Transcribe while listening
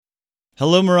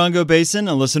Hello, Morongo Basin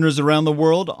and listeners around the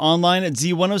world, online at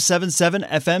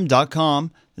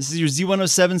Z107.7fm.com. This is your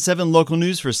Z107.7 local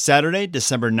news for Saturday,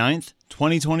 December 9th,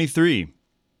 2023.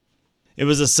 It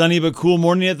was a sunny but cool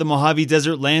morning at the Mojave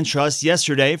Desert Land Trust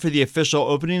yesterday for the official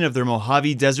opening of their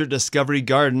Mojave Desert Discovery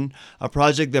Garden, a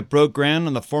project that broke ground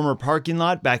on the former parking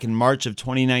lot back in March of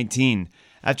 2019.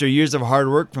 After years of hard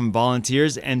work from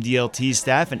volunteers, MDLT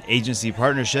staff, and agency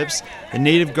partnerships, the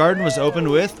native garden was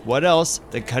opened with, what else,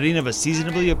 the cutting of a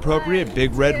seasonably appropriate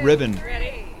big red ribbon.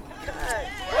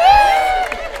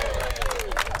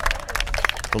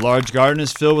 The large garden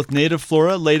is filled with native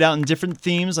flora laid out in different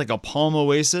themes like a palm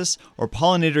oasis or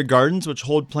pollinator gardens, which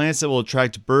hold plants that will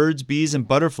attract birds, bees, and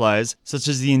butterflies, such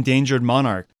as the endangered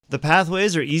monarch. The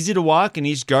pathways are easy to walk, and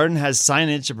each garden has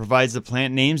signage that provides the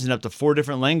plant names in up to 4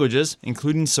 different languages,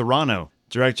 including Serrano.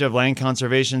 Director of Land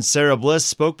Conservation Sarah Bliss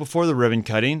spoke before the ribbon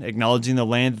cutting, acknowledging the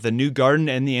land that the new garden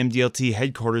and the MDLT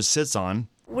headquarters sits on.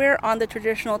 We're on the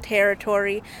traditional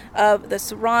territory of the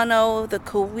Serrano, the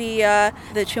Cahuilla,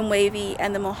 the Chemehuevi,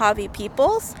 and the Mojave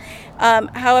peoples.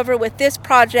 However, with this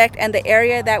project and the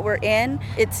area that we're in,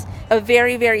 it's a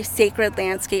very, very sacred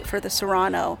landscape for the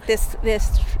Serrano. This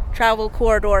travel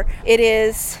corridor, it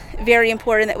is very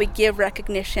important that we give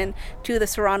recognition to the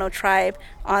Serrano tribe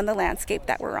on the landscape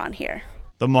that we're on here.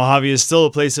 The Mojave is still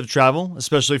a place of travel,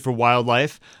 especially for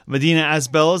wildlife. Medina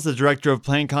Asbel is the Director of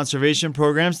Plant Conservation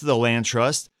Programs at the Land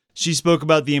Trust. She spoke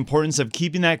about the importance of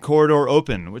keeping that corridor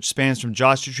open, which spans from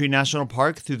Joshua Tree National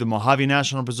Park through the Mojave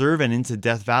National Preserve and into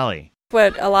Death Valley.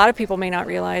 What a lot of people may not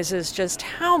realize is just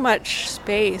how much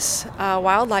space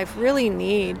wildlife really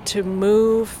need to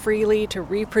move freely, to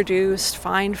reproduce,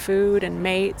 find food and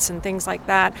mates and things like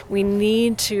that. We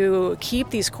need to keep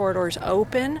these corridors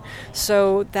open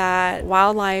so that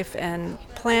wildlife and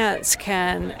plants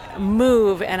can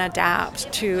move and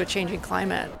adapt to a changing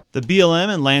climate. The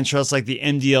BLM and land trusts like the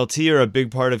MDLT are a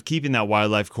big part of keeping that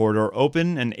wildlife corridor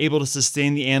open and able to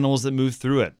sustain the animals that move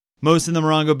through it. Most in the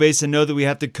Morongo Basin know that we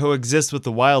have to coexist with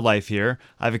the wildlife here.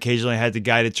 I've occasionally had to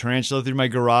guide a tarantula through my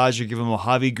garage or give a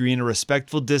Mojave green a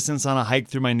respectful distance on a hike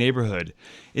through my neighborhood.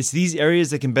 It's these areas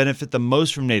that can benefit the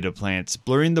most from native plants,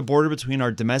 blurring the border between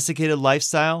our domesticated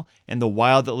lifestyle and the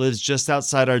wild that lives just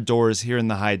outside our doors here in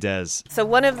the high des. So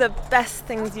one of the best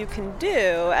things you can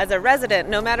do as a resident,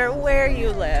 no matter where you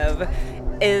live,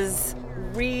 is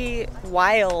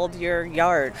re-wild your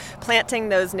yard. Planting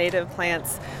those native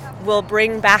plants will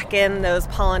bring back in those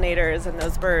pollinators and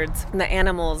those birds and the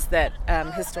animals that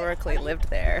historically lived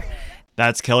there.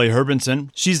 That's Kelly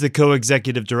Herbenson. She's the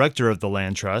co-executive director of the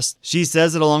Land Trust. She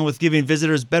says that along with giving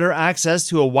visitors better access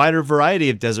to a wider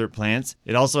variety of desert plants,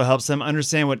 it also helps them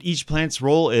understand what each plant's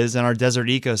role is in our desert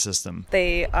ecosystem.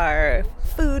 They are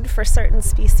food for certain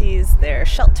species, they're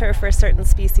shelter for certain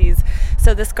species.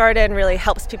 So this garden really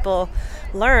helps people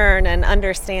learn and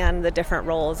understand the different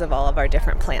roles of all of our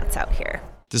different plants out here.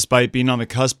 Despite being on the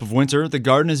cusp of winter, the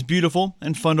garden is beautiful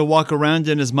and fun to walk around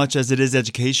in as much as it is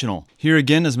educational. Here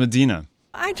again is Medina.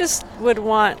 I just would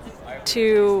want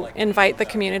to invite the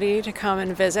community to come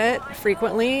and visit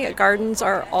frequently. Gardens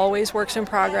are always works in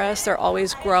progress. They're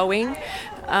always growing.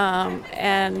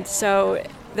 And so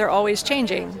they're always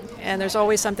changing, and there's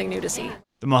always something new to see.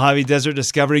 The Mojave Desert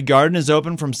Discovery Garden is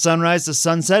open from sunrise to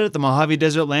sunset at the Mojave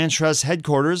Desert Land Trust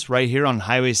headquarters right here on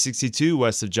Highway 62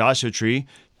 west of Joshua Tree.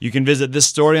 You can visit this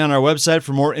story on our website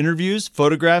for more interviews,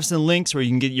 photographs, and links where you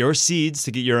can get your seeds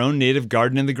to get your own native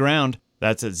garden in the ground.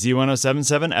 That's at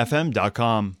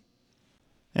Z107.7fm.com.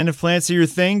 And if plants are your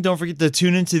thing, don't forget to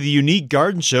tune into the Unique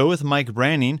Garden Show with Mike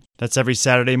Branning. That's every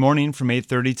Saturday morning from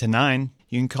 8:30 to 9.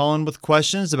 You can call in with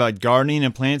questions about gardening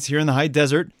and plants here in the high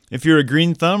desert. If you're a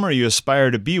green thumb or you aspire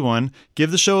to be one,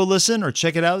 give the show a listen or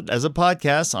check it out as a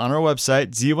podcast on our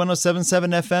website,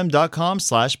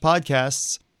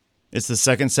 Z107.7fm.com/podcasts. It's the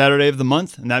second Saturday of the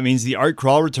month, and that means the Art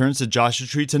Crawl returns to Joshua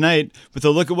Tree tonight. With a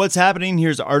look at what's happening,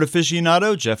 here's art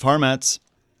aficionado Jeff Harmatz.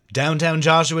 Downtown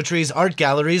Joshua Tree's art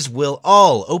galleries will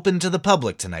all open to the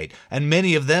public tonight, and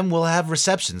many of them will have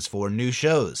receptions for new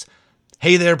shows.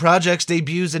 Hey There Projects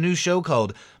debuts a new show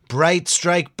called Bright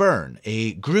Strike Burn,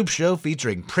 a group show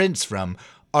featuring prints from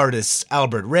artists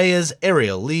Albert Reyes,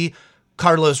 Ariel Lee,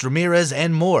 Carlos Ramirez,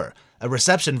 and more. A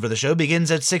reception for the show begins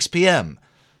at 6 p.m.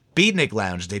 Beatnik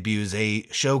Lounge debuts a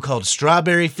show called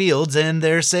Strawberry Fields, and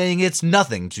they're saying it's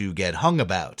nothing to get hung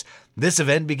about. This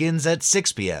event begins at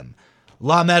 6 p.m.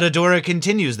 La Matadora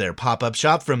continues their pop-up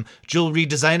shop from jewelry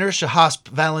designer Shahasp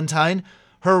Valentine.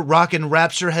 Her Rockin'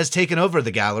 Rapture has taken over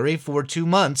the gallery for 2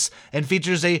 months and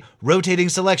features a rotating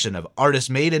selection of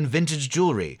artist-made and vintage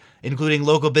jewelry, including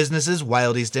local businesses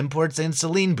Wild East Imports and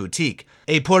Celine Boutique.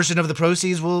 A portion of the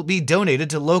proceeds will be donated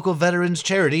to local veterans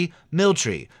charity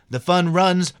Milltree. The fund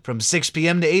runs from 6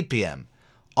 p.m. to 8 p.m.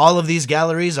 All of these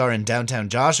galleries are in downtown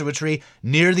Joshua Tree,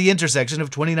 near the intersection of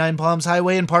 29 Palms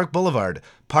Highway and Park Boulevard.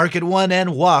 Park at one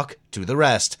and walk to the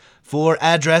rest. For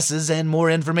addresses and more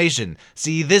information,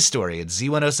 see this story at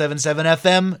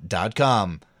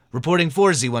Z107.7fm.com. Reporting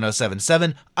for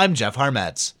Z107.7, I'm Jeff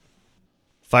Harmetz.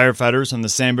 Firefighters from the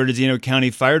San Bernardino County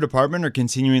Fire Department are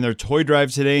continuing their toy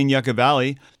drive today in Yucca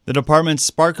Valley. The department's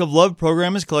Spark of Love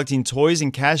program is collecting toys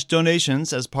and cash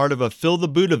donations as part of a Fill the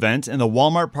Boot event in the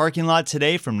Walmart parking lot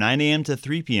today from 9 a.m. to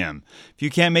 3 p.m. If you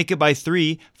can't make it by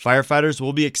 3, firefighters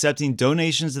will be accepting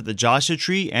donations at the Joshua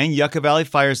Tree and Yucca Valley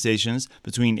fire stations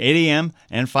between 8 a.m.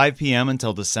 and 5 p.m.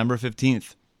 until December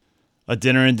 15th. A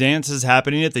dinner and dance is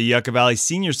happening at the Yucca Valley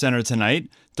Senior Center tonight.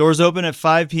 Doors open at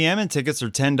 5 p.m. and tickets are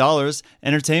 $10.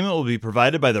 Entertainment will be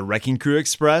provided by the Wrecking Crew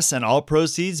Express, and all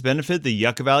proceeds benefit the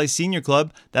Yucca Valley Senior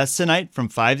Club. That's tonight from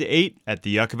 5 to 8 at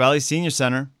the Yucca Valley Senior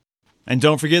Center. And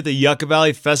don't forget the Yucca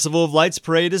Valley Festival of Lights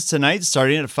Parade is tonight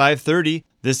starting at 5:30.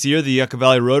 This year, the Yucca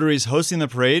Valley Rotary is hosting the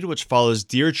parade, which follows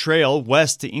Deer Trail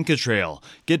west to Inca Trail.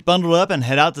 Get bundled up and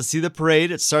head out to see the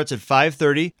parade. It starts at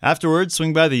 5:30. Afterwards,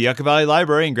 swing by the Yucca Valley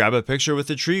Library and grab a picture with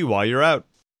the tree while you're out.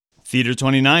 Theater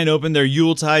 29 opened their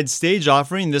Yuletide stage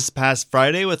offering this past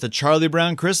Friday with a Charlie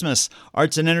Brown Christmas.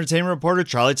 Arts and entertainment reporter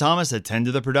Charlie Thomas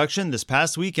attended the production this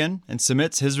past weekend and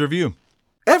submits his review.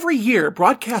 Every year,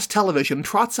 broadcast television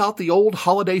trots out the old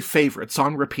holiday favorites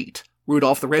on repeat.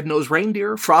 Rudolph the Red-Nosed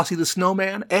Reindeer, Frosty the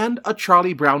Snowman, and A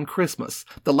Charlie Brown Christmas.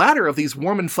 The latter of these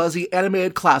warm and fuzzy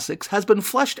animated classics has been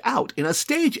fleshed out in a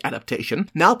stage adaptation,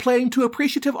 now playing to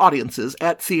appreciative audiences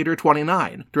at Theater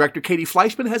 29. Director Katie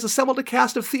Fleischman has assembled a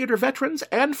cast of theater veterans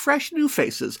and fresh new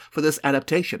faces for this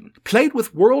adaptation. Played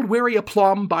with world-weary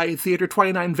aplomb by Theater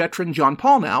 29 veteran John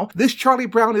Paulnow, this Charlie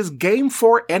Brown is game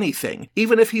for anything,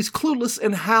 even if he's clueless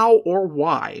in how or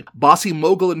why. Bossy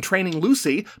mogul in training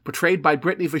Lucy, portrayed by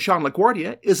Brittany Vachon LaGuardia,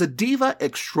 is a diva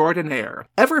extraordinaire.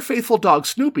 Ever-faithful dog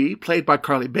Snoopy, played by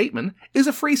Carly Bateman, is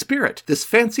a free spirit. This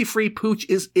fancy-free pooch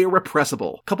is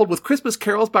irrepressible. Coupled with Christmas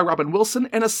carols by Robin Wilson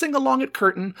and a sing-along at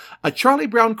Curtin, A Charlie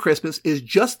Brown Christmas is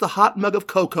just the hot mug of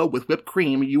cocoa with whipped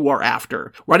cream you are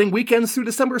after. Running weekends through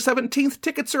December 17th,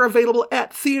 tickets are available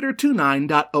at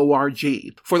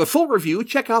theater29.org. For the full review,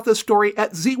 check out this story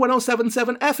at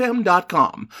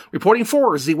Z107.7fm.com. Reporting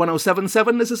for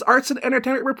Z107.7, this is arts and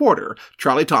entertainment reporter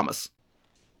Charlie Thomas.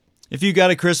 If you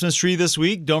got a Christmas tree this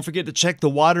week, don't forget to check the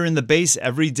water in the base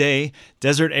every day.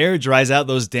 Desert air dries out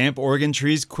those damp Oregon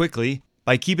trees quickly.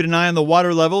 By keeping an eye on the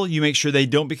water level, you make sure they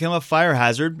don't become a fire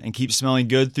hazard and keep smelling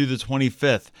good through the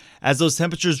 25th. As those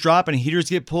temperatures drop and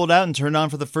heaters get pulled out and turned on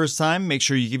for the first time, make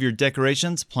sure you give your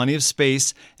decorations plenty of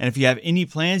space. And if you have any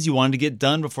plans you wanted to get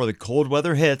done before the cold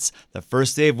weather hits, the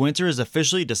first day of winter is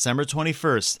officially December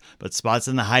 21st, but spots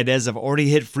in the high des have already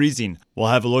hit freezing. We'll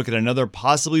have a look at another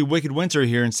possibly wicked winter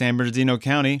here in San Bernardino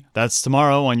County. That's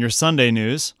tomorrow on your Sunday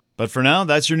news. But for now,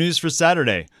 that's your news for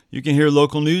Saturday. You can hear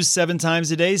local news 7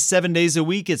 times a day, 7 days a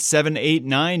week at 7, 8,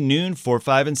 9, noon, 4,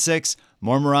 5, and 6.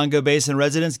 More Morongo Basin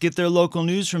residents get their local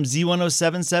news from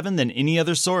Z107.7 than any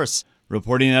other source.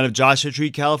 Reporting out of Joshua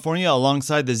Tree, California,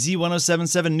 alongside the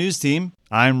Z107.7 news team,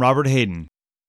 I'm Robert Hayden.